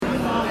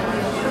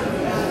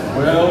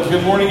Well,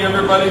 good morning,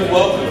 everybody.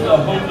 Welcome to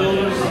Home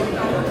Builders.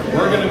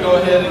 We're going to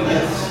go ahead and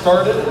get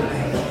started.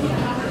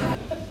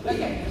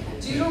 Okay,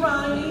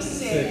 Deuteronomy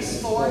 6,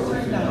 4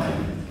 through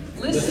 9.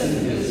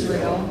 Listen,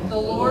 Israel, the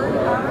Lord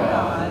our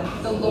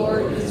God, the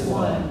Lord is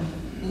one.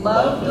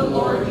 Love the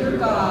Lord your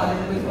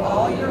God with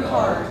all your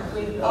heart,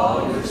 with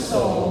all your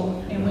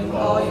soul, and with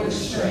all your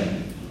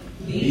strength.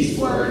 These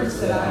words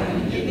that I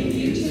am giving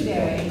you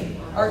today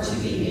are to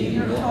be in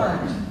your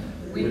heart.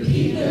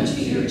 Repeat them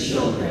to your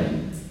children.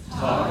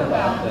 Talk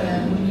about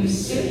them when you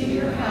sit in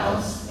your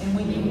house and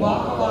when you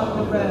walk along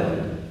the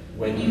road,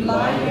 when you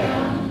lie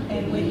down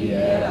and when you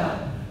get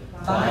up.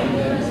 Bind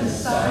them as a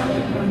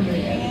sign on your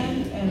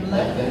hand and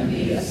let them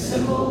be a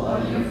symbol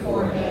on your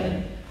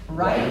forehead.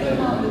 Write them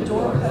on the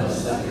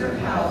doorposts of your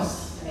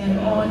house and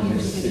on your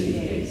city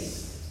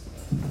gates.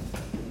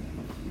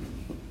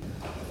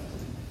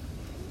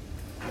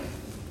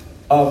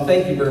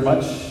 Thank you very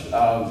much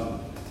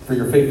for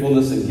your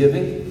faithfulness in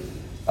giving.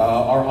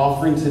 Our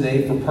offering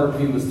today for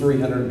Parkview was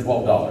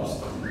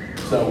 $312.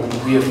 So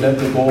we have met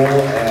the goal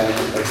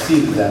and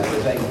exceeded that,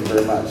 so thank you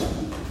very much.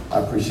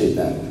 I appreciate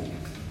that.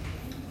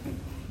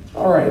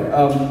 All right.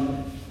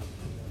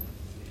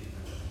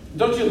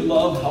 Don't you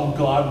love how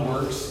God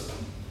works?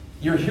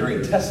 You're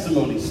hearing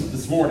testimonies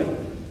this morning,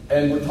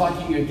 and we're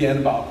talking again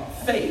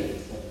about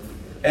faith.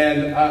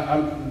 And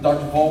I'm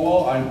Dr.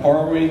 Falwell. I'm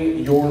borrowing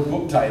your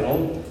book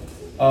title,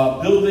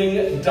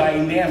 Building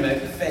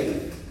Dynamic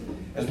Faith.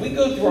 As we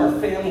go through our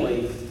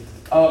family,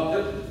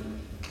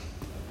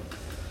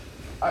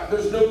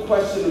 there's no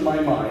question in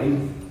my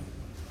mind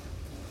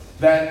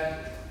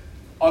that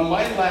on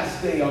my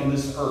last day on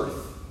this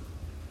earth,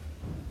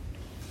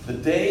 the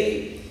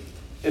day,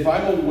 if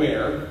I'm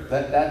aware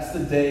that that's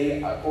the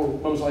day, or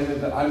most likely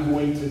that I'm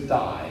going to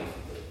die,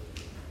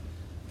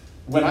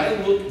 when I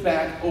look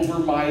back over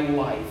my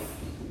life,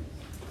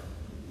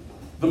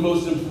 the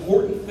most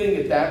important thing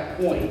at that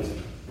point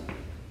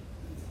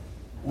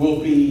will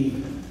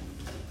be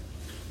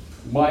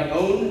my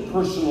own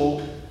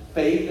personal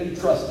faith and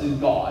trust in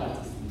God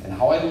and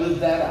how I lived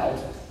that out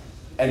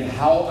and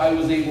how I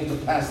was able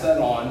to pass that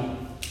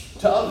on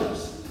to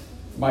others.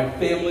 My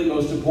family,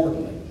 most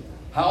importantly.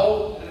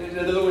 In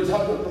other words,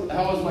 how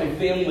has my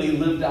family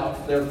lived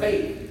out their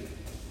faith?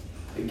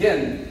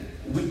 Again,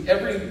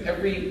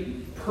 every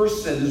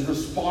person is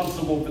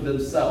responsible for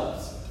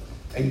themselves.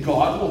 And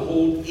God will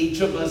hold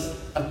each of us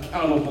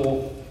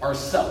accountable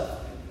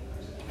ourselves.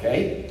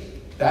 Okay?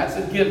 That's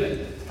a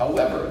given.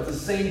 However, at the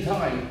same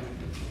time,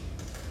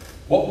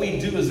 what we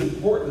do is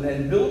important,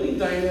 and building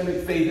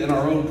dynamic faith in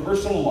our own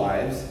personal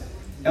lives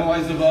and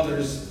lives of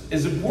others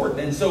is important.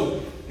 And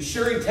so,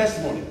 sharing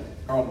testimony,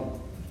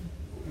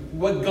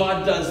 what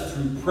God does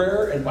through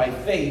prayer and by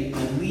faith,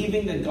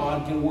 believing that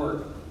God can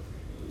work.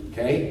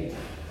 Okay?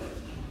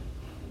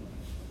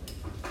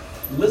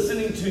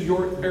 Listening to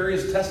your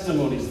various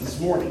testimonies this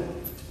morning,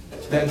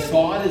 that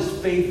God is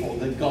faithful,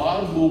 that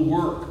God will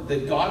work,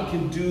 that God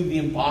can do the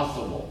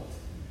impossible.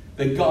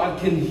 That God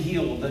can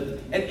heal.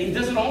 And He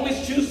doesn't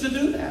always choose to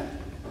do that.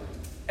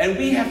 And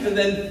we have to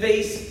then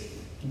face,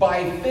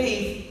 by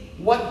faith,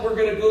 what we're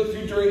going to go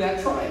through during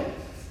that trial.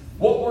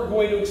 What we're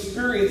going to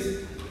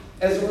experience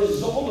as a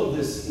result of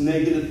this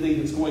negative thing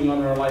that's going on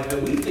in our life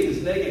that we think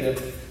is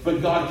negative,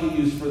 but God can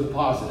use for the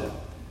positive.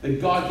 That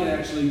God can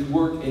actually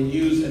work and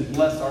use and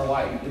bless our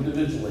life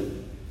individually.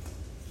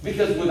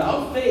 Because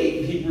without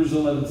faith, Hebrews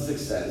 11:6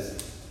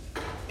 says,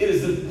 it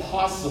is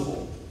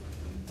impossible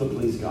to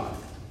please God.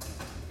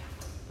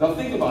 Now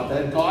think about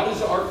that. God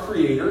is our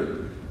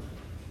creator.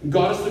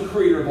 God is the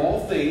creator of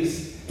all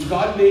things.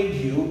 God made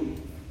you.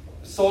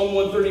 Psalm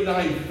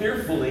 139,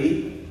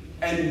 fearfully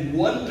and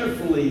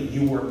wonderfully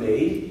you were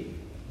made.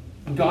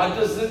 God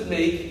doesn't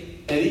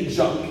make any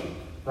junk,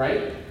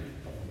 right?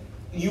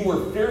 You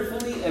were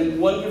fearfully and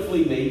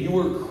wonderfully made. You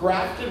were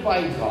crafted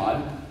by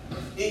God,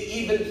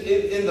 even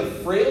in the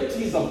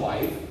frailties of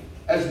life,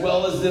 as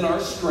well as in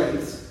our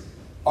strengths,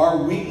 our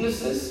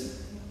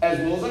weaknesses, as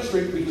well as our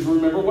strength. Because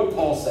remember what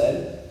Paul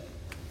said.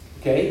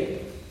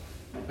 Okay,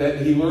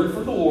 that he learned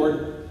from the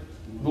Lord.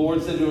 The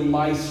Lord said to him,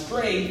 my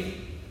strength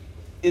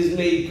is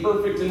made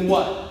perfect in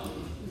what?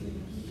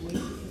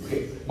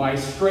 Okay, my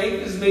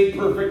strength is made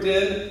perfect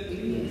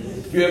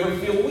in, do you ever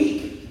feel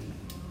weak?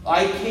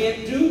 I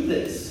can't do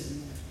this.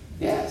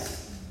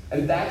 Yes.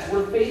 And that's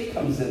where faith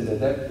comes into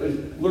that.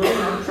 Learning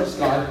how to trust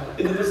God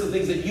in the midst of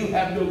things that you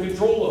have no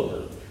control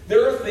over.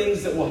 There are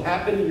things that will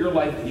happen in your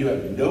life that you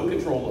have no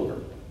control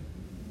over.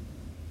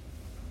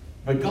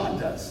 But God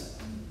does.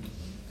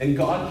 And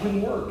God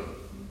can work.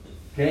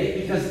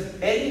 Okay? Because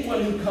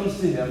anyone who comes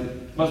to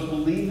Him must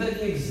believe that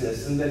He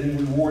exists and that He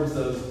rewards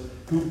those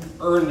who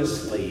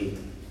earnestly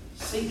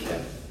seek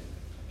Him.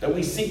 That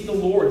we seek the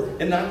Lord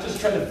and not just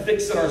try to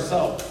fix it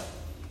ourselves.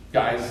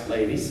 Guys,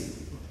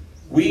 ladies,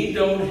 we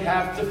don't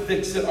have to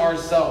fix it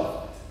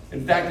ourselves.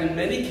 In fact, in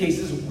many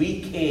cases,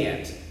 we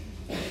can't.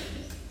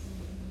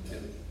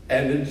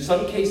 And in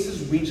some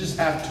cases, we just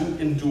have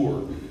to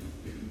endure.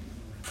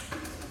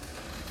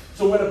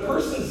 So when a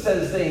person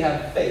says they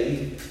have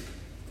faith,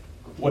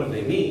 what do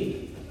they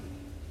mean?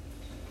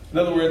 In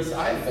other words,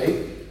 I have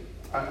faith.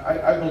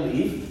 I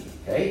believe.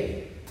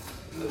 Okay?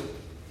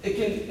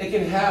 It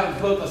can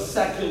have both a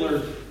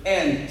secular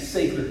and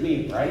sacred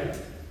meaning, right?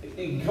 It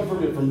can come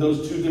from it from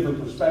those two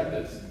different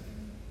perspectives.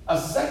 A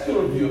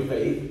secular view of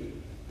faith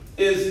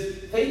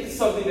is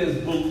something that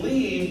is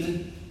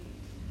believed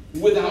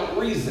without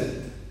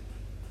reason.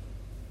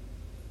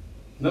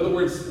 In other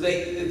words,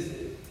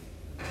 it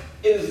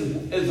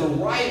is a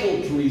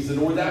rival to reason,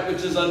 or that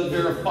which is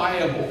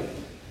unverifiable.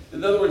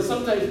 In other words,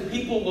 sometimes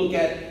people look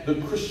at the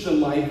Christian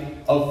life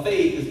of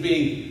faith as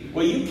being,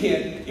 well, you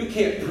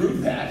can't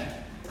prove that.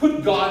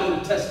 Put God in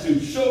a test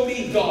tube. Show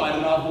me God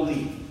and I'll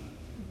believe.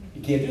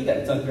 You can't do that.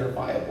 It's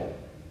unverifiable.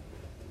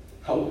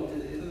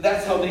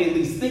 That's how they at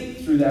least think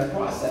through that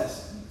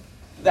process.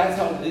 That's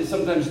how they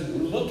sometimes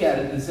look at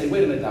it and say,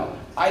 wait a minute now,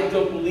 I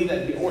don't believe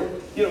that. Or,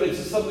 it's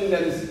just something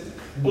that is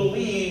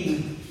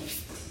believed,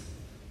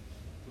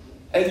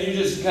 and you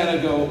just kind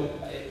of go,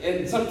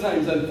 and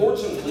sometimes,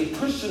 unfortunately,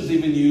 Christians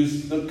even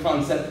use the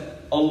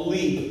concept a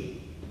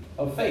leap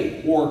of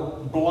faith or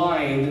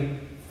blind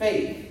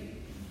faith.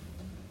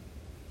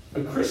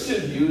 A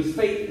Christian view,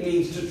 faith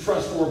means to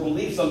trust or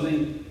believe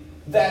something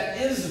that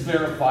is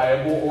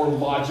verifiable or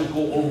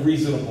logical or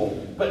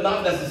reasonable, but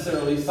not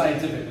necessarily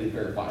scientifically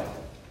verifiable.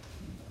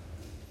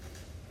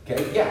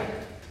 Okay, yeah.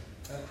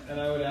 And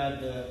I would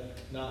add that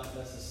not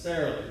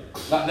necessarily.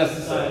 Not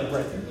necessarily,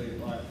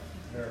 scientifically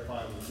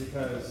verifiable,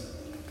 because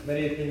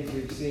many of the things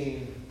we've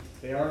seen,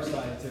 they are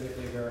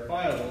scientifically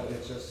verifiable.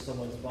 It's just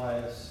someone's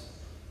bias,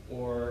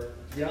 or,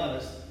 to be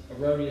honest,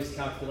 erroneous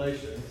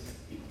calculations,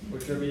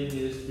 which are being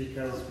used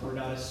because we're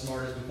not as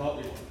smart as we thought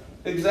we were.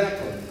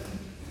 Exactly.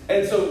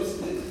 And so,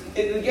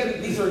 and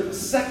again, these are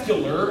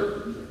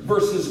secular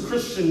versus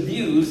Christian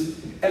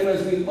views. And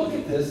as we look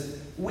at this,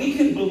 we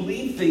can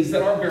believe things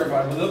that are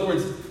verifiable. In other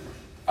words,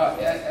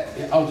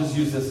 I'll just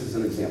use this as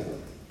an example.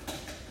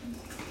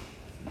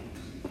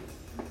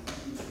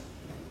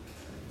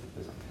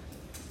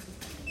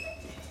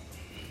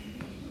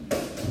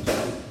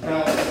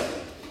 Now,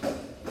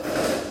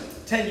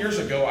 10 years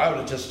ago, I would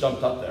have just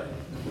jumped up there.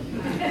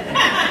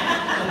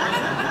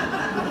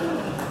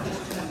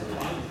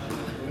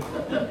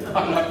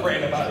 I'm not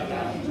praying about it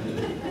now.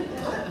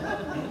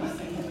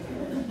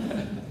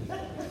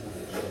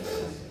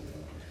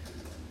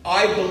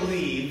 I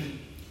believe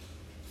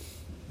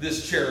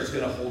this chair is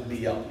going to hold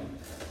me up.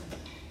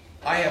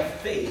 I have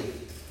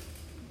faith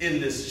in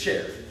this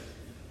chair.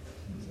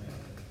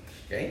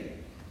 Okay?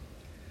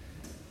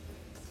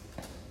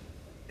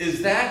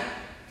 Is that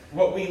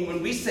what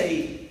when we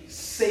say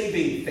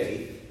saving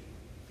faith,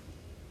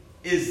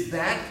 is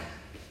that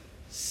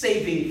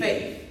saving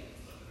faith?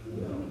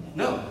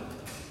 No.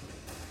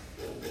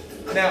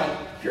 Now,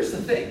 here's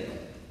the thing.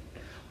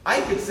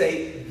 I could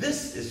say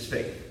this is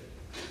faith.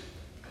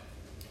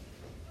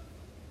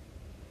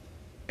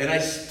 And I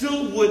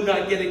still would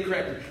not get it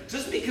correct.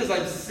 Just because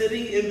I'm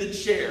sitting in the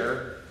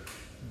chair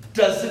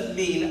doesn't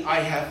mean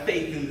I have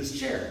faith in this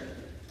chair.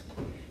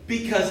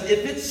 Because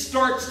if it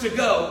starts to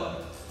go,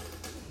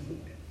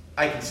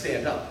 I can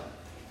stand up.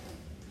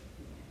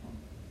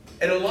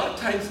 And a lot of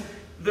times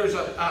there's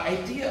an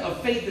idea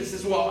of faith that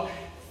says, well,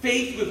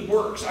 faith with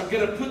works. I'm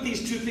going to put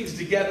these two things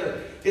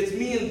together. It's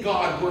me and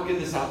God working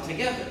this out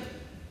together.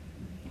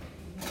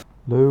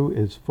 Lou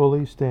is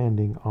fully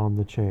standing on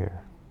the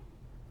chair.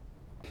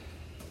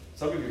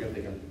 Some of you are going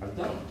to think I'm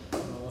dumb.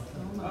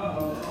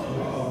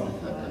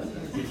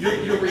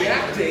 You're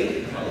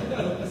reacting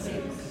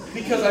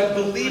because I'm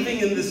believing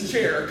in this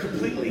chair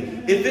completely.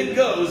 If it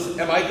goes,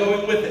 am I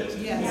going with it?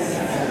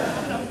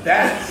 Yes.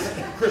 That's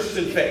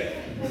Christian faith.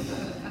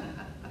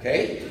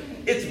 Okay?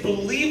 It's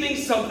believing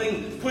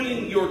something,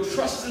 putting your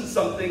trust in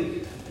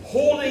something,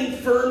 holding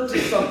firm to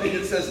something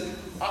that says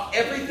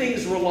everything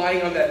is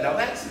relying on that. Now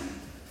that's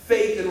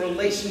faith in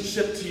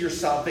relationship to your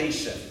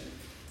salvation.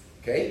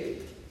 Okay?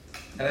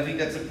 And I think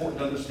that's important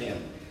to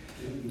understand.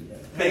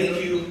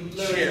 Thank you,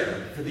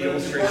 Chair, for the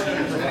illustration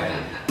you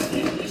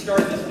provided. You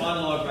started this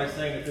monologue by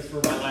saying that this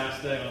were my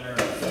last day on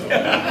earth. So.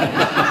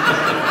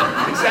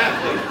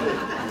 Exactly.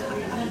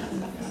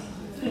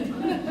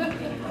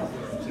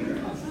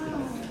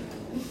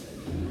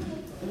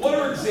 What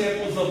are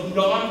examples of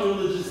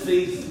non-religious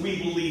things we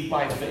believe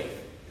by faith?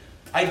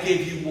 I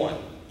gave you one.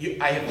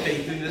 I have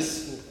faith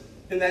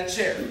in that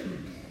chair.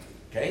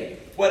 Okay?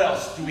 What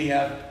else do we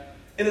have?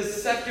 In a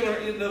secular,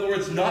 in other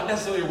words, not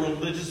necessarily a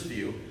religious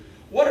view,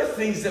 what are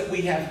things that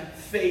we have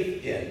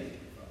faith in?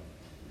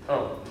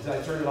 Oh, did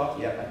I turn it off?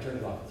 Yeah, I turned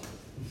it off.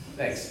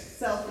 Thanks.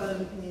 Cell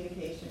phone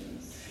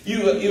communications.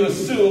 You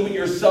assume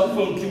your cell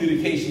phone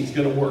communication is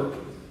going to work.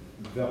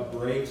 The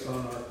brakes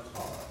on our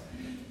car.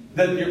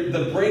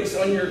 The brakes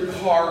on your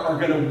car are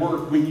going to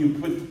work when you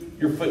put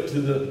your foot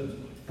to the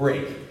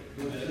brake.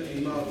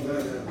 60 miles an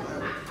hour down the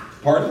highway.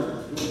 Pardon?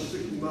 Going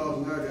 60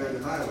 miles an hour down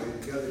the highway,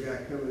 the other guy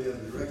coming the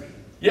other direction.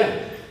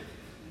 Yeah.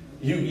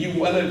 You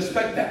want to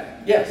expect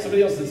that. Yeah,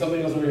 somebody else said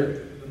something else over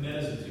here. The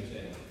medicines you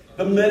take.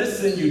 The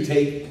medicine you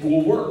take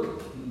will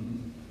work.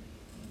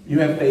 You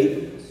have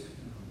faith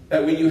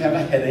that when you have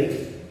a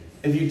headache,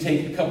 If you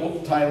take a couple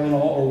of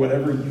Tylenol or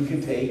whatever you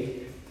can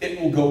take, it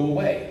will go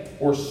away.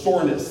 Or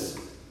soreness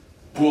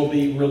will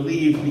be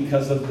relieved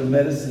because of the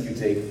medicine you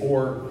take.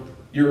 Or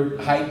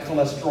your high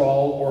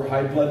cholesterol or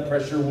high blood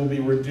pressure will be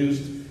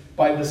reduced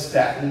by the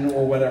statin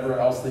or whatever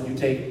else that you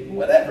take.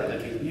 Whatever the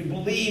case. You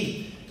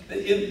believe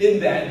in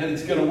that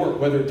it's going to work.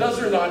 Whether it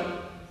does or not,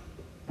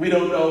 we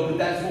don't know, but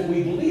that's what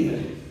we believe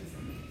in.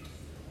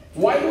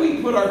 Why do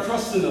we put our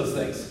trust in those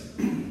things?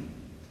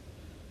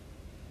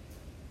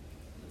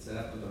 It's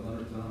happened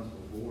 100 times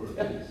before.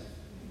 Yeah.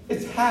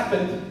 It's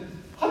happened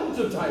hundreds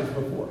of times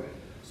before.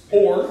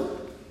 Or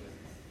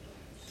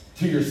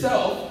to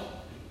yourself.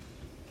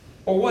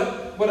 Or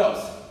what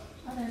else?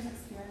 Others'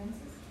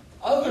 experiences.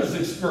 Others'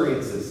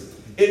 experiences.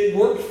 It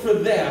worked for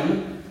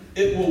them.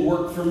 It will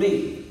work for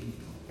me.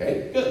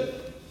 Okay, good.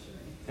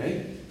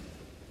 Okay.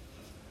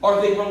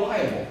 Are they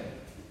reliable?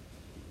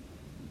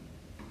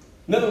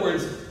 In other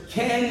words,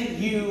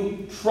 can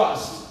you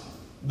trust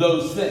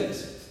those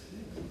things?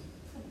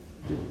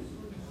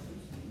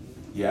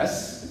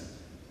 Yes.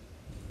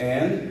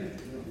 And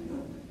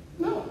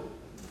no.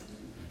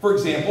 For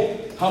example,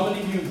 how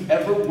many of you have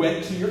ever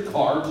went to your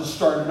car to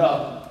start it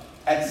up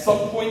at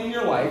some point in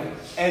your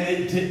life and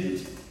it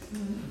didn't?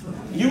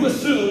 You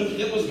assumed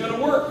it was going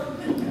to work.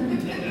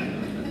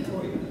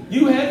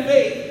 You had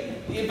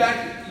faith. In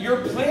fact, your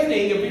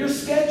planning of your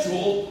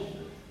schedule,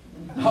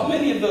 how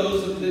many of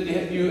those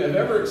have you have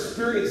ever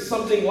experienced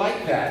something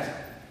like that?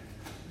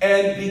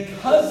 And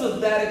because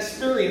of that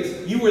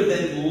experience, you were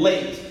then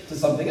late to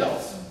something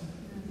else.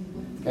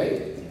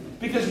 Okay?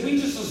 Because we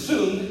just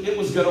assumed it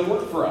was going to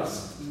work for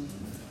us.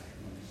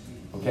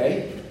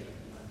 Okay?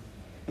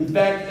 In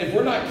fact, if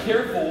we're not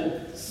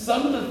careful,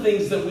 some of the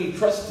things that we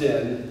trust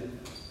in,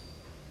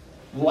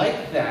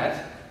 like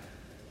that,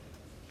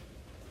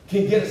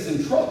 can get us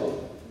in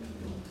trouble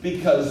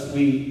because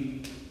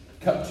we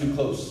cut too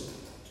close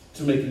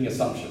to making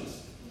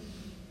assumptions.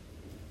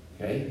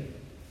 Okay?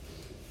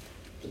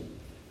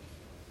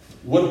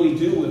 What do we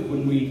do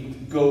when we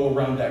go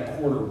around that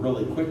corner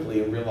really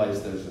quickly and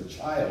realize there's a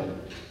child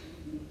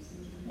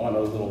on a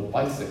little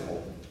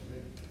bicycle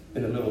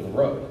in the middle of the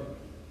road?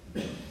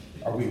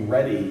 Are we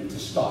ready to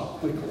stop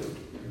quickly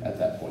at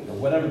that point, or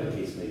whatever the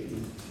case may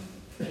be?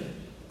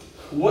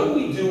 What do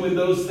we do when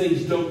those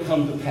things don't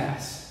come to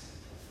pass?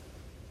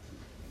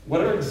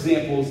 What are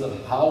examples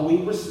of how we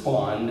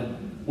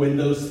respond when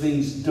those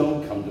things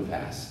don't come to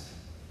pass?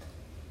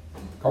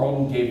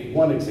 Carlton gave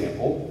one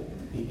example.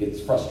 He gets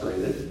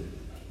frustrated.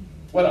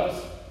 What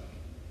else?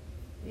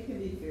 You can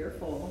be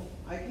fearful.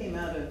 I came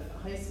out of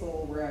high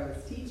school where I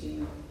was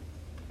teaching,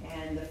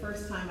 and the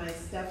first time I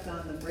stepped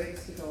on the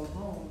brakes to go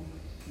home,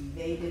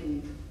 they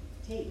didn't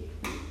take,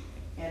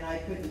 and I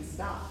couldn't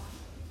stop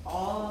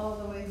all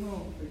the way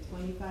home for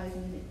 25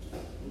 minutes.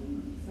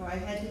 So I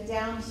had to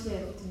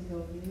downshift and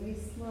go really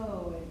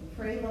slow and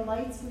pray the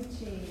lights would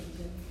change.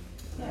 And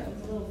yeah, it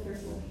was a little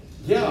fearful.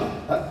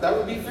 Yeah, that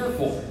would be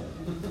fearful.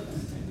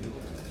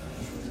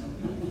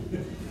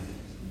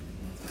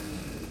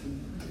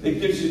 It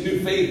gives you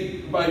new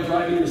faith by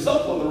driving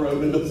yourself on the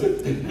road, and those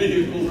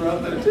vehicles are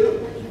out there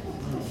too.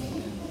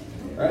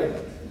 Right?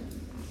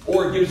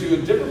 Or it gives you a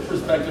different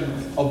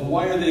perspective of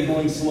why are they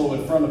going slow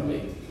in front of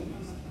me?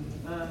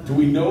 Do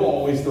we know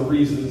always the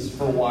reasons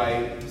for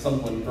why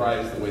someone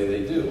drives the way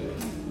they do?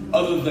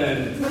 Other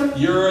than, I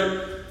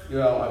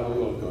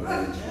will go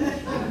ahead.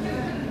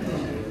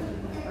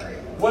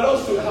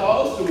 How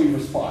else do we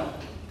respond?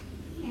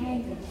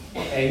 Anger.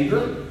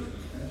 Anger?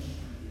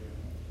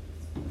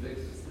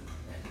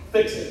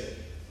 Fix it.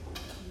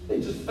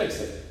 They just fix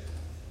it.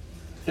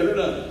 Get her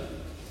done.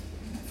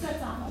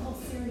 Sets off a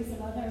whole series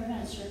of other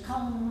events. You're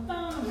calling on the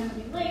phone, I'm going to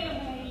be late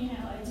away,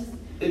 it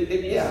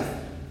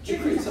just...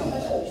 It creates a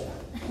whole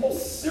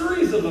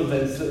series of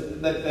events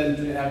that then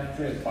have to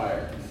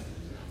transpire.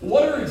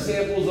 What are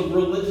examples of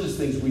religious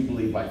things we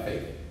believe by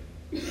faith?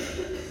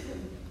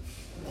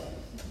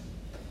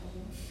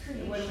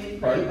 When we pray,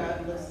 Pardon?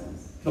 God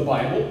listens. The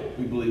Bible,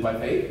 we believe by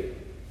faith.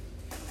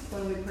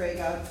 When we pray,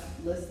 God's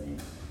listening.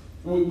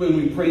 When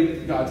we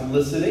pray God's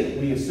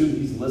listening, we assume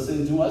He's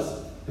listening to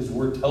us. His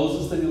Word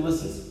tells us that He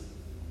listens.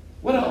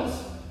 What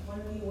else?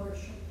 When we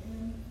worship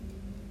Him.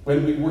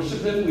 When we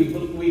worship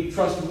Him, we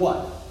trust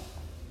what?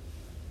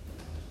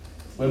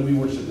 When we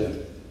worship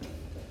Him.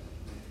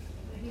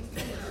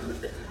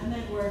 I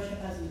meant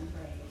worship as in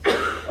praise.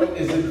 Oh,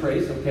 is it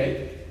praise?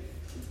 Okay.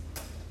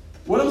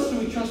 What else do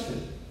we trust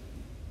in?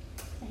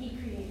 That He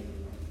created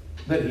the world.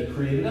 That He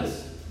created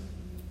us?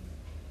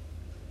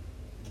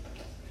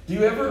 Do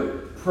you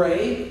ever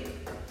pray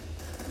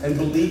and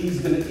believe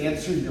He's going to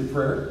answer your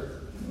prayer?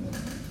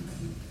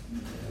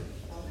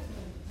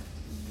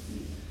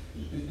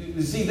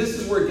 You see, this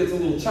is where it gets a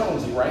little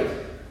challenging, right?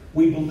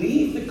 We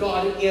believe that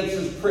God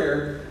answers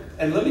prayer,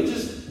 and let me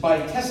just,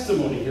 by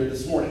testimony here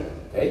this morning,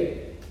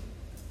 okay?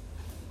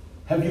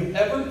 Have you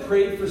ever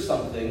prayed for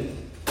something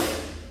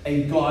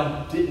and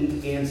God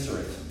didn't answer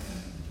it?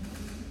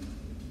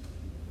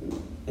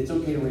 It's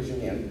okay to raise your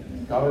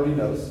hand. God already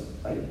knows,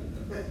 right?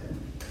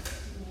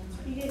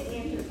 He didn't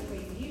answer the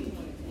way you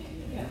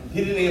wanted to.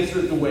 He didn't answer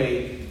it the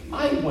way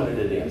I wanted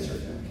it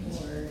answered.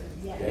 Or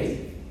yes.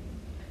 Okay?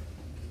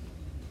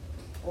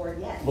 Or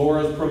yes.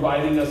 Laura's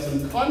providing us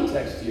some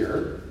context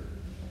here.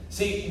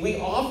 See, we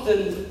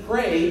often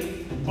pray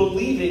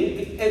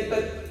believing,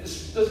 but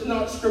does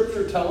not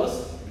Scripture tell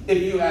us,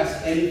 if you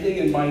ask anything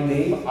in my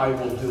name, I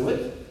will do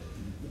it?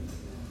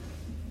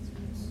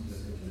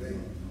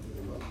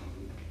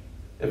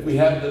 If we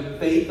have the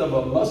faith of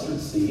a mustard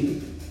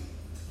seed,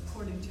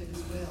 According to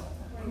his will.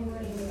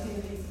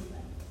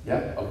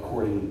 yeah,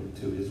 according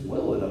to his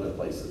will in other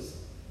places.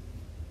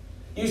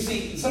 You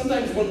see,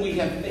 sometimes when we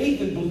have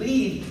faith and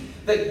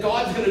believe that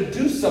God's going to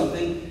do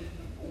something,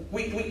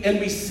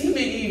 we see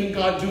maybe even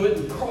God do it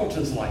in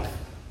Carlton's life,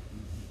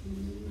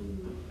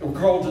 or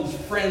Carlton's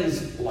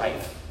friend's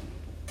life.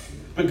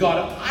 But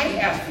God, I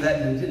asked for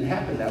that and it didn't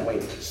happen that way.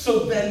 So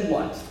then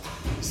what?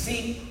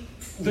 See,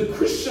 the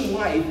Christian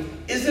life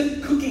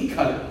isn't cookie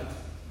cutter,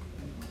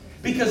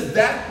 because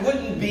that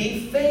wouldn't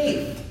be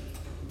faith.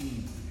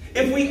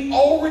 If we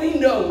already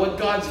know what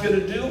God's going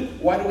to do,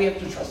 why do we have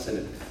to trust in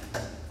it?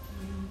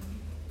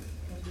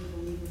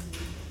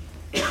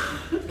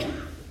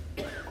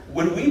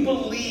 When we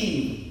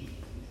believe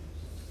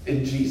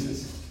in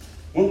Jesus,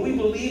 when we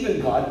believe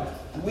in God,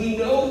 we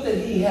know that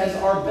He has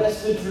our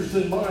best interest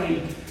in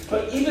mind,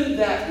 but even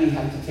that we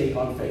have to take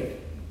on faith.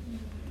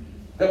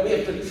 That we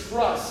have to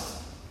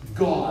trust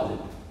God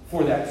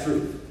for that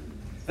truth.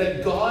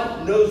 That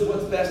God knows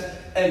what's best.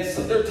 And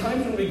so there are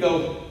times when we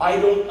go, I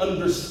don't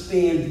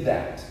understand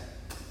that.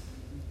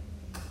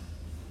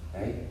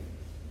 Okay?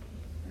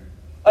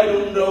 I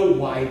don't know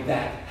why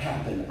that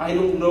happened. I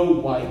don't know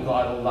why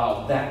God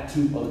allowed that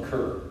to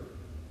occur.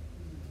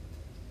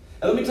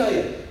 And let me tell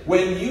you,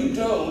 when you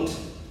don't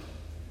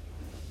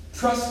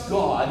trust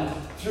God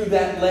through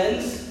that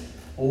lens,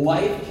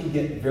 life can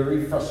get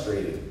very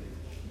frustrating.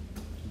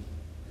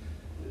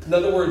 In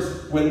other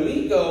words, when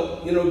we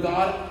go,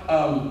 God,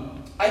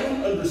 I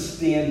don't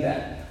understand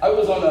that. I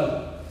was on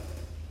a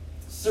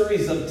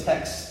series of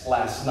texts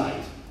last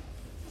night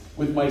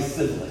with my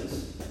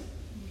siblings.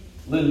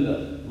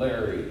 Linda,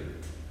 Larry,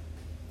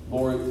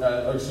 Lori,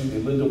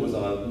 Linda was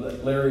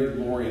on. Larry,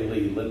 Lori, and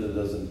Lee. Linda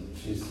doesn't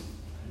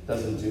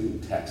do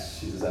text.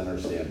 She doesn't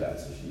understand that,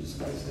 so she just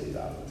kind of stays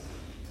out of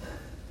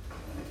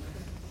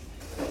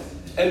it.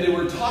 And they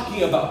were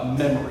talking about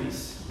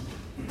memories.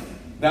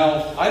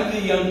 Now, I'm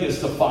the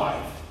youngest of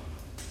 5.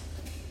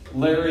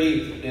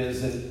 Larry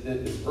is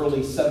in his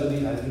early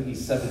 70s. I think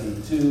he's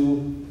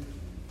 72.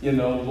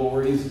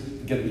 Lori's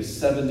going to be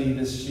 70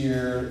 this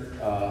year.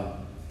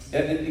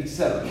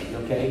 Etc.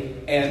 Okay?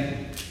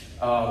 And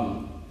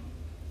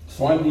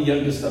so I'm the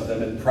youngest of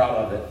them and proud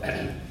of it.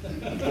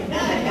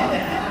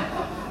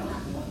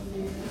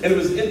 And it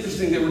was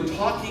interesting. They were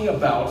talking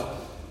about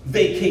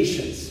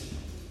vacations.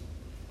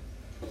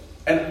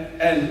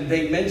 And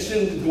they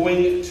mentioned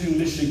going to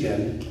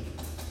Michigan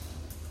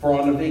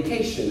on a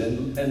vacation.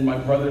 And my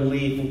brother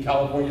Lee from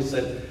California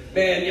said,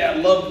 man, yeah, I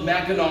loved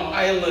Mackinac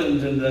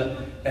Island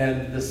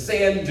and the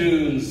sand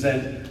dunes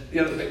and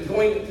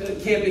going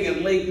camping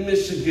in Lake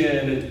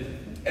Michigan,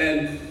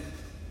 and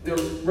they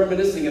were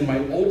reminiscing. And my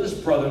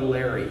oldest brother,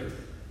 Larry,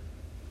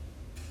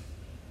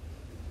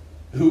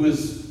 who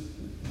was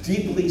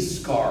deeply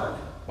scarred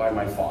by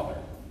my father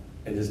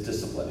and his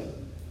disciplining,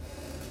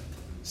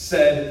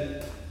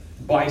 said,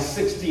 by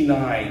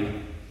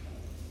 69,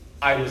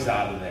 I was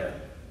out of there.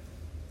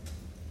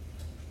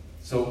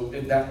 So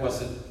that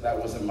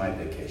wasn't my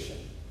vacation.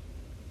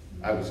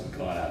 I was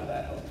gone out of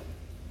that home.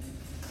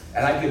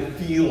 And I could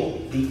feel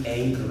the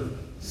anger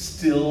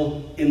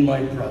still in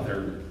my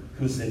brother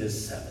who's in his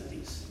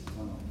 70s.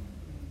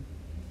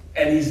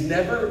 And he's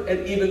never,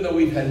 and even though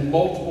we've had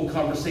multiple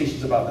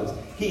conversations about this,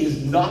 he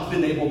has not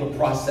been able to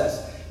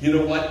process. You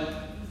know what?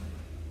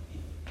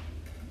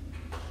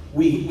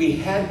 We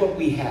had what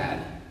we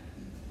had,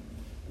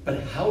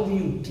 but how do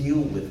you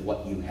deal with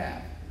what you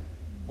have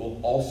will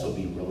also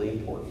be really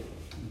important.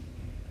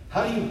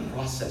 How do you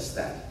process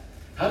that?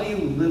 How do you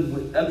live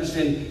with,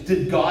 understand,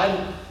 did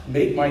God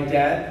make my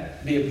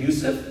dad be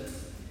abusive?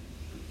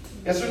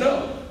 Yes or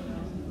no?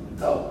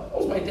 No. That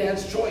was my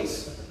dad's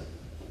choice.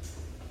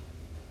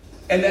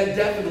 And that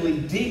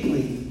definitely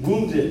deeply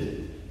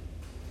wounded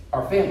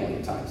our family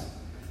at times.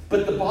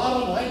 But the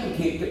bottom line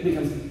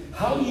becomes,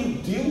 how you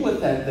deal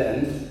with that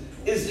then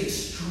is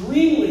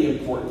extremely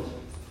important.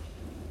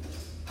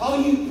 How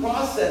you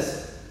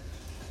process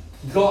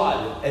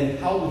God and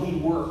how He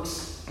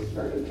works is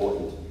very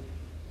important.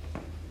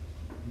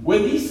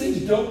 When these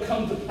things don't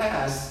come to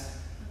pass,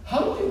 how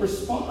do we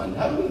respond?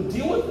 How do we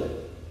deal with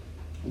it?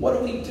 What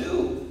do we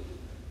do?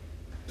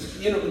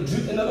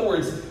 In other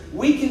words,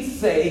 we can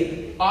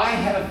say, I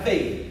have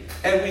faith,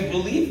 and we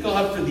believe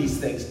God for these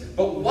things.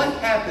 But what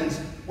happens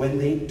when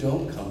they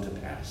don't come to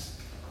pass?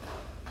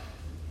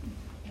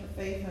 Our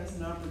faith has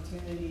an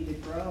opportunity to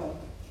grow.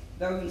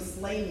 Though He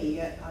slay me,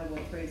 yet I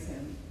will praise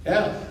Him.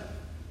 Yeah.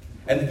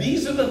 And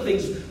these are the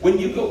things, when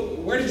you go,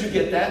 where did you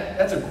get that?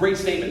 That's a great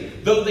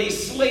statement. Though they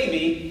slay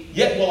me,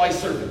 yet will I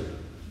serve Him.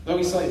 Though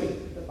He slay me.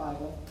 The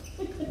Bible.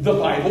 The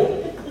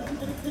Bible.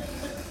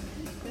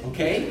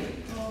 Okay?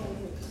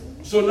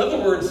 So in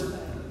other words,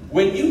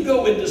 when you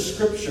go into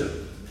Scripture,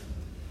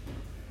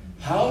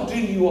 how do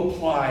you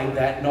apply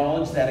that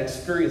knowledge, that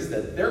experience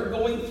that they're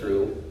going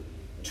through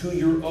to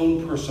your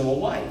own personal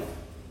life?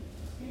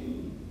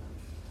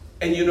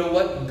 And you know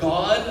what?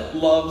 God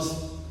loves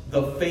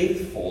the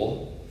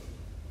faithful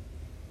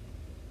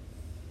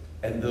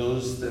and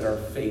those that are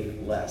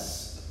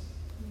faithless.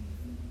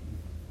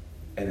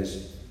 And it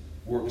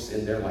works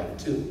in their life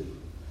too.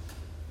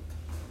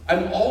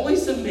 I'm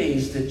always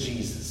amazed at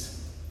Jesus.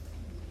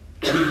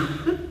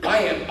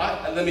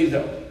 Let me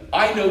know.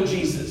 I know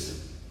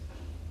Jesus.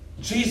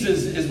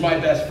 Jesus is my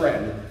best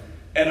friend,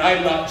 and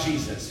I'm not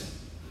Jesus.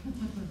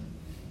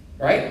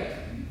 Right?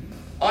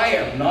 I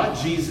am not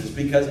Jesus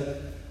because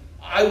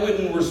I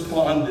wouldn't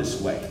respond this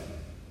way.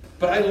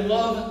 But I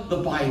love the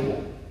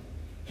Bible.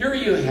 Here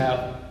you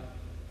have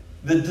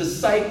the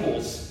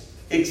disciples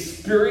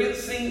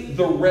experiencing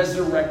the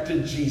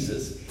resurrected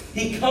Jesus.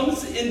 He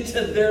comes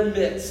into their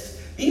midst.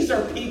 These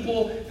are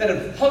people that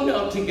have hung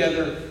out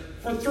together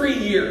for 3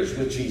 years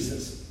with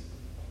Jesus.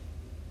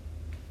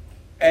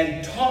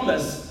 And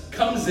Thomas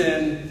comes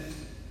in,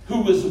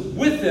 who was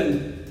with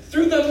him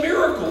through the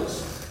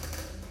miracles.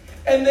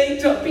 And they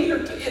tell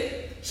Peter,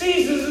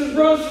 Jesus has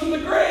rose from the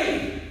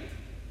grave.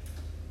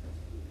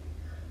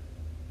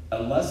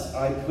 Unless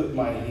I put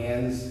my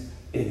hands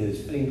in his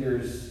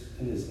fingers,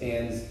 in his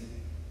hands,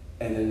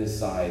 and in his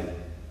side,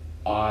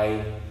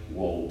 I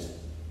won't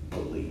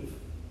believe.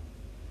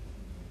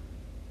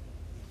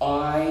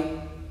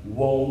 I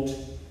won't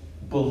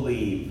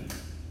believe.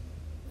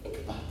 Think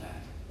about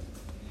that.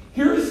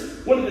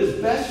 Here's one of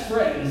his best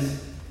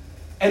friends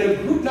and a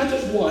group, not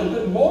just one,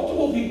 but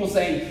multiple people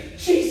saying,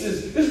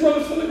 Jesus is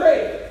rose from the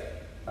grave.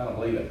 I don't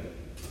believe it.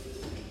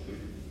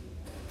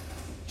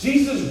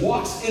 Jesus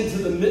walks into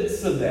the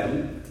midst of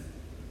them.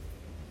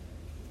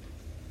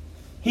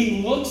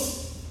 He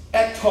looks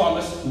at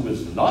Thomas, who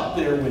was not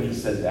there when he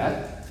said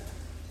that,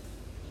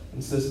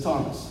 and says,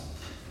 Thomas,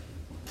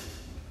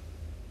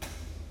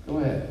 go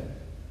ahead.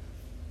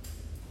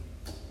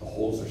 The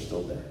holes are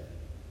still there.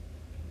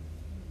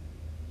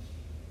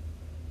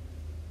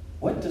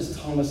 What does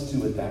Thomas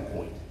do at that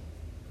point?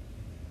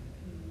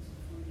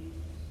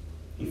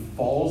 He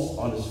falls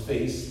on his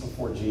face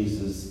before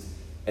Jesus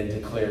and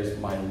declares,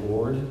 my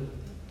Lord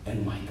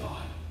and my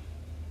God.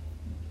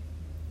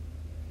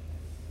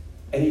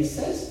 And he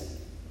says,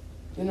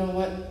 you know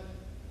what?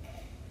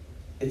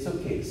 It's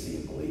okay to see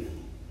and believe.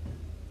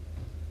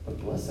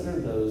 But blessed are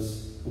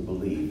those who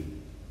believe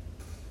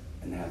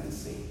and haven't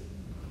seen.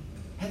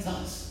 That's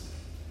us.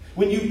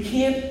 When you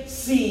can't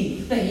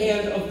see the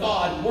hand of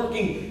God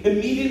working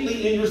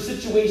immediately in your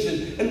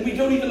situation, and we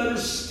don't even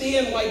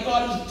understand why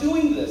God is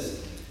doing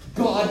this,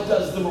 God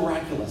does the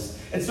miraculous.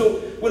 And so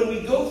when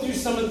we go through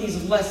some of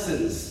these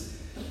lessons,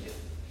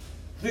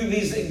 through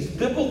these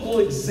biblical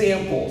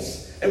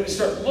examples, and we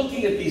start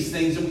looking at these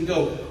things and we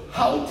go,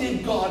 how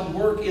did God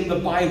work in the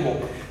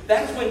Bible?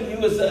 That's when you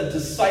as a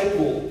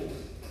disciple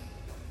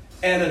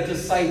and a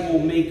disciple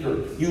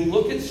maker, you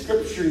look at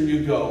Scripture and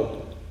you go,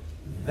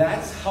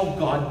 that's how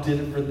God did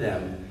it for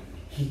them.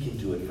 He can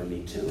do it for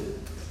me too.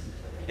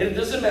 And it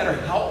doesn't matter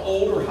how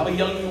old or how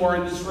young you are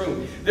in this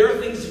room. There are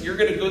things that you're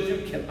going to go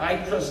through. Can I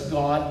trust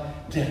God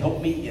to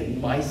help me in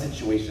my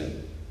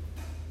situation?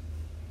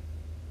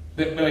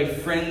 That my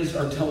friends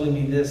are telling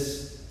me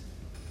this,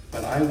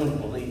 but I wouldn't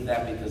believe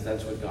that because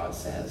that's what God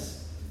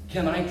says.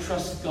 Can I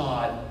trust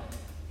God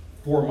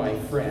for my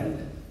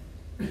friend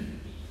or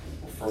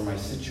for my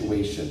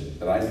situation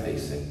that I'm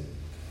facing?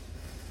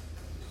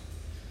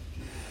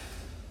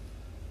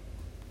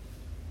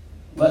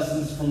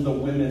 Lessons from the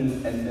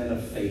women and men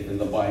of faith in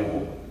the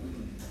Bible.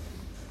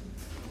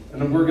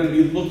 And we're going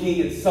to be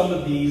looking at some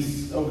of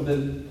these over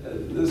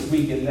this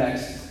week and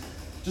next.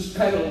 Just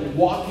kind of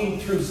walking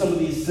through some of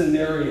these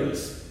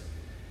scenarios.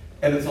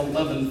 And it's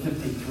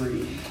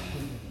 11:53.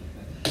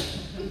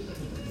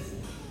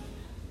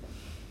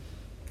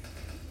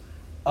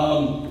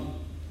 I'm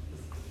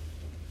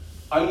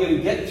going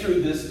to get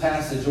through this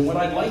passage, and what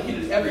I'd like you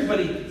to,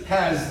 everybody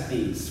has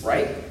these,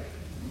 right?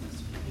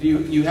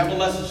 You have a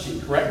lesson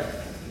sheet, correct?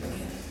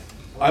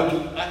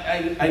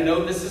 I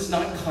know this is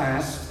not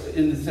class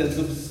in the sense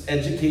of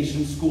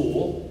education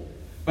school,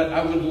 but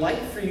I would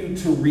like for you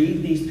to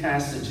read these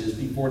passages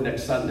before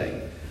next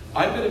Sunday.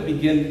 I'm going to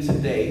begin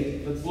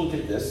today, let's look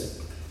at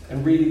this,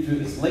 and reading through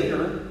this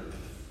later.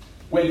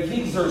 When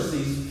King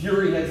Xerxes'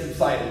 fury had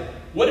subsided,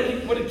 what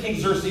did King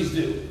Xerxes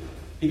do?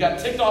 He got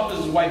ticked off at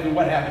his wife, and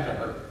what happened to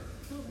her?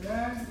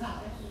 Burned the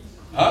palace.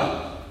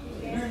 Huh?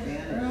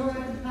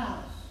 Burned the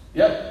palace.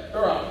 Yep,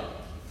 they're out.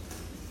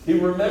 He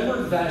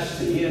remembered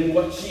Vashti and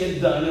what she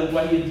had done and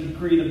what he had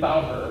decreed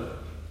about her.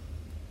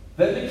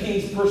 Then the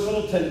king's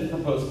personal attendant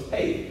proposed,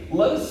 hey,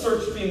 let a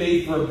search be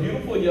made for a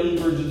beautiful young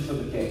virgin for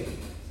the king.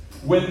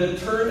 When the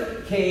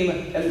turn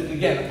came, and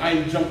again,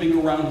 I'm jumping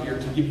around here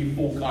to give you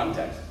full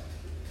context.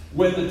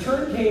 When the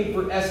turn came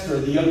for Esther,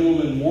 the young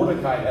woman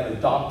Mordecai had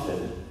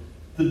adopted,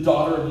 the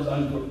daughter of his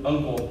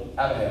uncle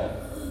Abihail,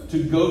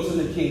 to go to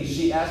the king,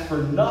 she asked for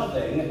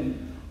nothing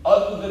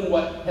other than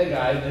what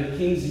Hegai, the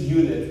king's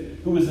eunuch,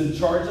 who was in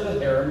charge of the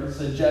harem,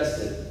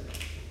 suggested.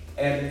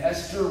 And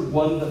Esther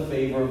won the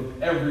favor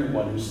of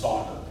everyone who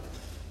saw her.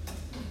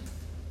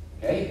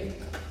 Okay?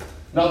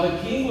 Now the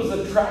king was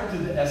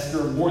attracted to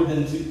Esther more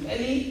than to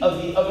any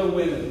of the other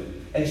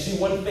women, and she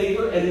won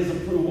favor and his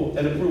approval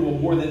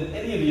more than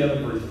any of the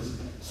other virgins.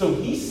 So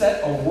he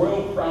set a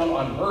royal crown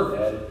on her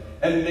head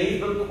and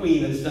made her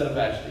queen instead of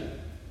Vashti.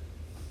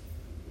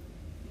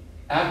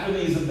 After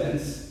these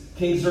events,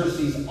 King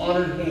Xerxes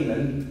honored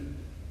Haman,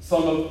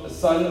 son of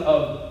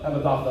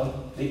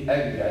Hammedatha, the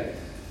Agagite,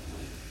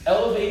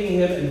 elevating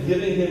him and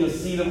giving him a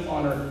seat of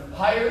honor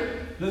higher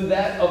than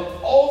that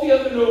of all the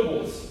other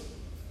nobles.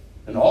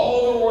 And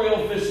all the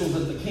royal officials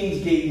at the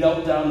king's gate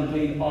knelt down and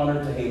paid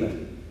honor to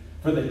Haman,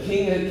 for the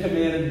king had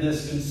commanded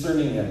this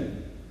concerning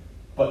him.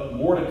 But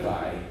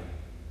Mordecai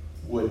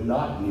would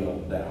not kneel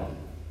down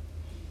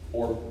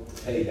or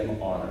pay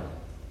him honor.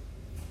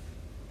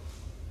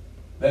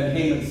 Then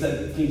Haman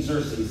said to King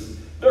Xerxes,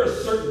 "There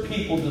are certain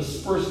people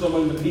dispersed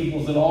among the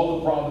peoples in all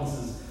the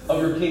provinces of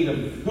your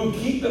kingdom who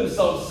keep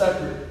themselves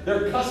separate.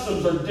 Their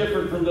customs are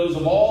different from those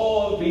of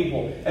all other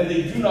people, and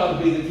they do not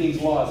obey the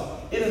king's laws.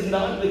 It is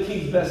not in the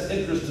king's best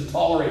interest to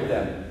tolerate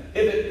them.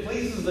 If it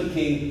pleases the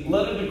king,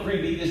 let a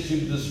decree be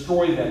issued to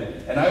destroy them,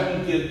 and I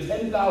will give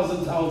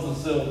 10,000 talents of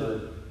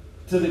silver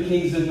to the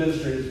king's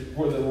administrators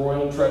for the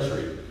royal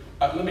treasury."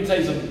 Let me tell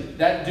you something.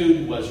 That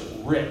dude was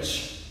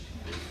rich.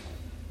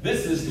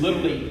 This is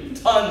literally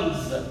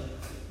tons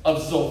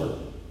of silver.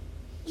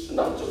 It's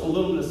not just a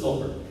little bit of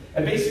silver.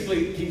 And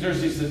basically, King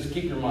Xerxes says,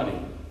 keep your money.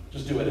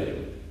 Just do it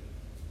anyway.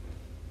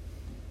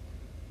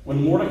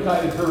 When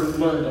Mordecai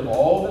learned of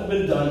all that had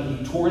been done,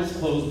 he tore his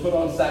clothes, put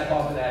on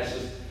sackcloth and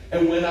ashes,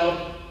 and went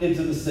out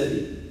into the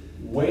city,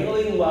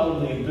 wailing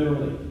loudly and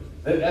bitterly.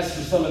 Then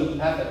Esther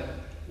summoned Hathach,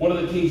 one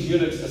of the king's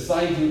eunuchs,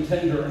 assigned to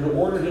attend her, and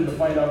ordered him to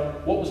find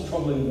out what was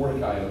troubling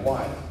Mordecai and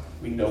why.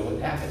 We know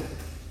what happened.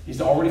 He's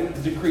already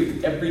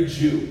decreed every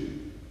Jew,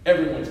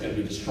 everyone's going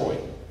to be destroyed.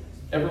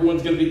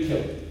 Everyone's going to be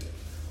killed.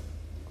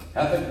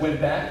 Hathach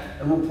went back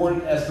and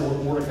reported to Esther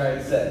what Mordecai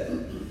had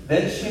said.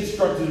 Then she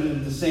instructed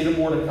him to say to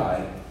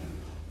Mordecai,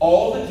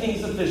 "All the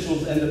king's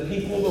officials and the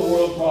people of the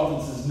royal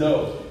provinces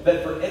know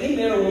that for any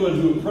man or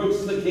woman who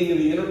approaches the king in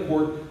the inner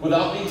court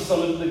without being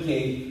summoned to the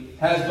king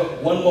has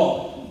but one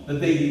law, that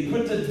they be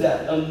put to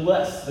death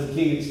unless the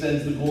king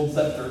extends the gold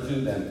scepter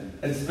to them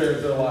and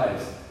spares their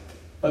lives.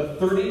 But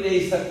 30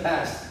 days have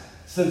passed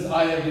since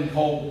I have been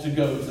called to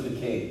go to the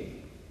king."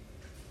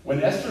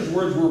 When Esther's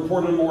words were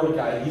reported to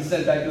Mordecai, he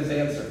sent back this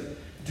answer: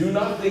 "Do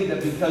not think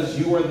that because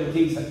you are in the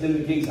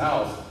king's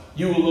house,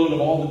 you alone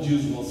of all the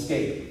Jews will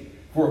escape.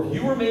 For if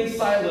you remain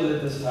silent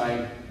at this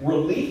time,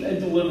 relief and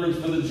deliverance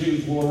for the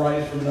Jews will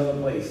arise from another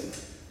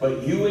place.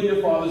 But you and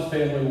your father's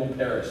family will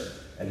perish.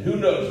 And who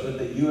knows but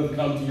that you have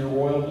come to your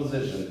royal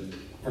position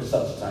for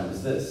such a time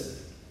as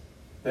this?"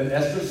 Then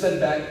Esther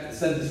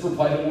sent this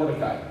reply to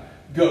Mordecai: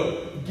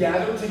 "Go,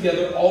 gather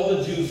together all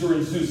the Jews who are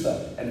in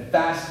Susa, and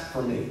fast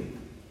for me.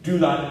 Do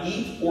not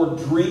eat or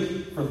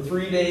drink for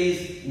 3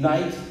 days,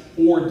 night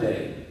or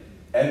day.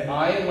 And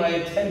I and my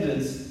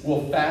attendants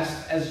will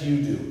fast as you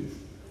do.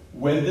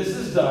 When this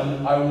is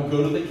done, I will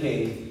go to the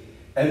king,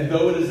 and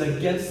though it is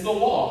against the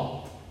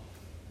law,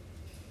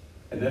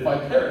 and if I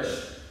perish,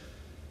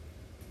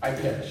 I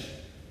perish."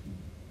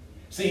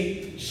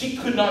 See, she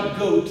could not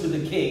go to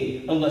the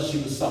king unless she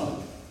was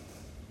summoned.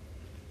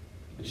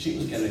 But she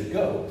was going to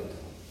go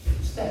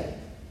instead.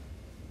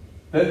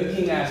 Then the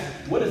king asked,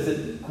 "What is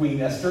it,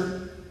 Queen Esther?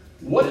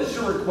 What is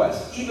your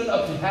request? Even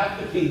up to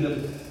half the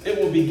kingdom, it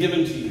will be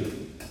given to you."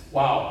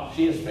 Wow,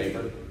 she has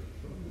favor.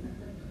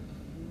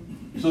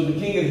 So the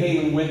king and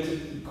Haman went to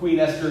Queen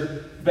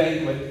Esther's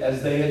banquet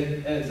as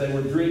they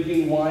were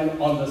drinking wine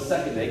on the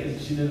second day,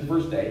 because she did the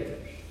first day,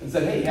 and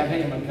said, "Hey, have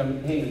Haman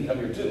come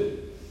here too."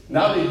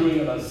 Now they're doing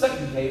it on the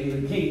second day,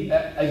 and the king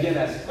again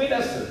asked, "Queen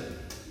Esther,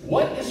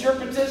 what is your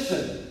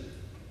petition?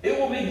 It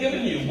will be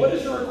given you. What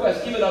is your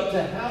request? Even up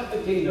to half the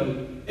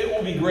kingdom, it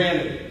will be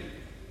granted."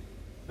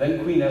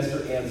 Then Queen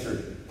Esther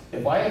answered,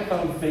 "If I have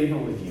found favor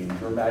with you,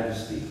 your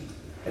majesty,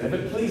 and if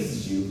it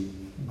pleases you,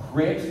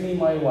 grant me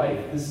my life,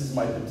 this is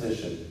my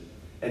petition,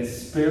 and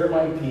spare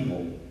my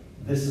people,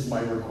 this is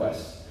my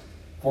request.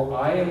 For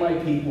I and my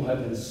people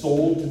have been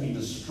sold to be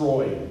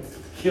destroyed,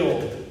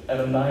 killed,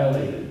 and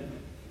annihilated.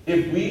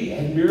 If we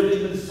had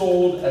merely been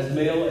sold as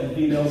male and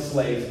female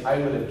slaves, I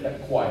would have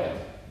kept quiet,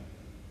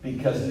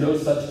 because no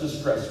such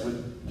distress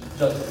would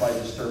justify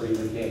disturbing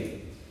the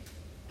king."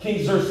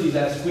 King Xerxes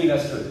asked Queen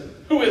Esther,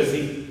 "Who is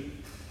he?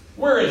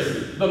 Where is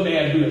he, the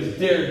man who has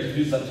dared to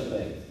do such a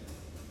thing?"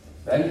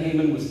 Then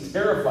Haman was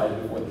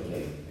terrified before the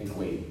king and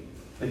queen.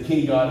 The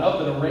king got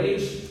up in a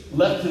rage,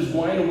 left his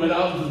wine, and went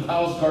out into the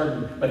palace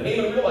garden. But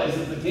Haman realized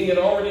that the king had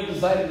already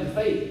decided his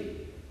fate.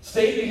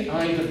 Stayed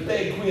behind to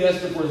beg Queen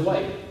Esther for his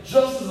life.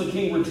 Just as the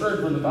king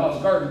returned from the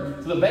palace garden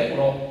to the banquet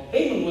hall,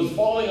 Haman was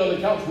falling on the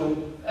couch where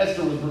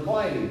Esther was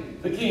reclining.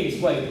 The king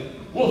exclaimed,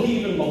 "Will he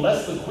even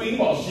molest the queen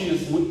while she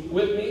is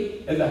with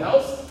me in the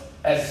house?"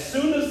 As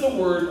soon as the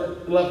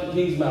word left the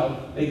king's mouth,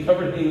 they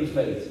covered Haman's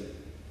face.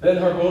 Then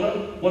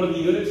Harbona, one of the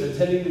eunuchs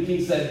attending the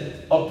king,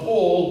 said, a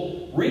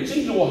pole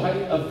reaching to a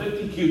height of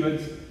 50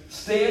 cubits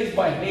stands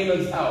by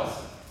Haman's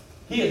house.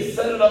 He had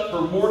set it up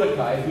for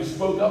Mordecai, who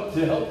spoke up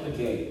to help the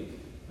king.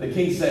 The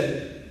king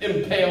said,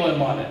 impale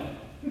him on it.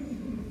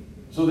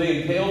 So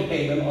they impaled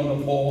Haman on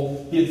the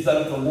pole he had set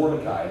up for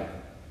Mordecai.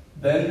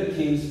 Then the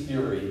king's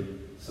fury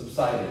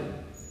subsided.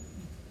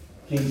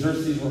 King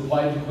Xerxes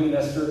replied to Queen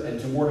Esther and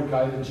to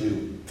Mordecai the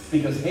Jew,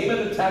 because Haman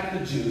attacked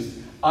the Jews,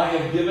 I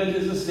have given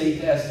his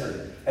estate to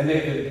Esther, and they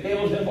have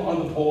impaled him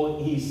on the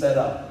pole he set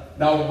up.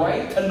 Now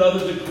write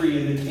another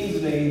decree in the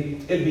king's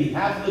name in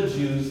behalf of the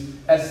Jews,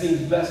 as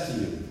seems best to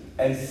you,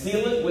 and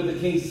seal it with the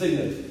king's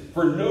signet,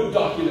 for no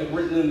document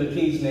written in the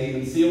king's name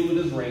and sealed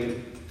with his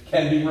ring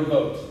can be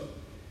revoked.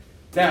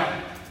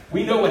 Now,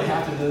 we know what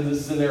happened in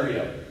this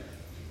scenario.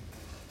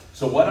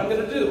 So what I'm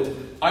going to do,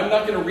 I'm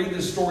not going to read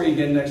this story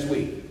again next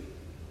week.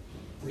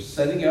 We're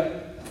setting up,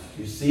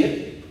 you see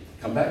it,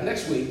 come back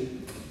next week,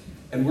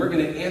 and we're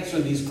going to answer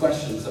these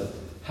questions of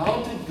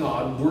how did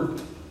God work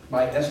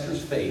by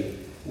Esther's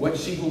faith, what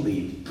she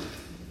believed,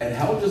 and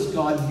how does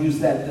God use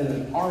that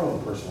in our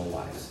own personal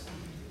lives?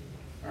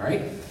 All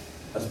right?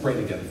 Let's pray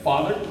together.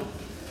 Father,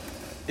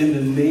 in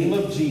the name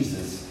of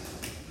Jesus,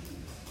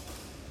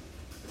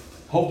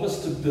 help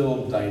us to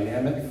build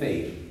dynamic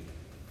faith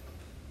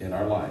in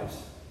our lives.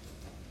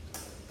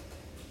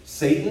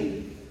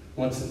 Satan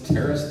wants to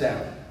tear us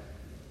down.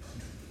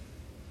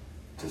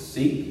 To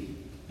seek,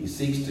 he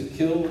seeks to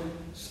kill,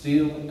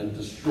 steal, and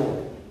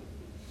destroy.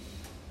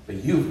 But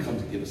you have come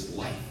to give us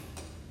life,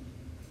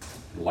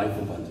 life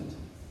abundant.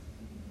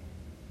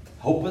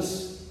 Help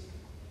us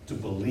to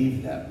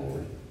believe that,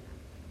 Lord.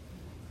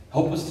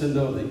 Help us to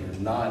know that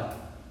you're not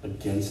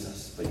against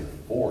us, but you're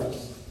for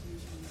us.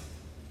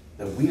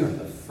 That we are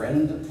the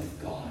friend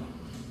of God.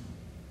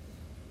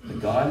 That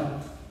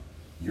God,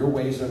 your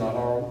ways are not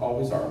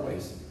always our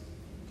ways.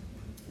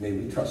 May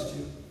we trust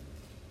you.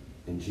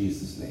 In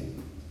Jesus'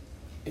 name,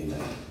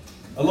 amen.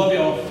 I love you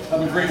all.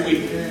 Have a great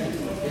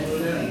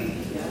week.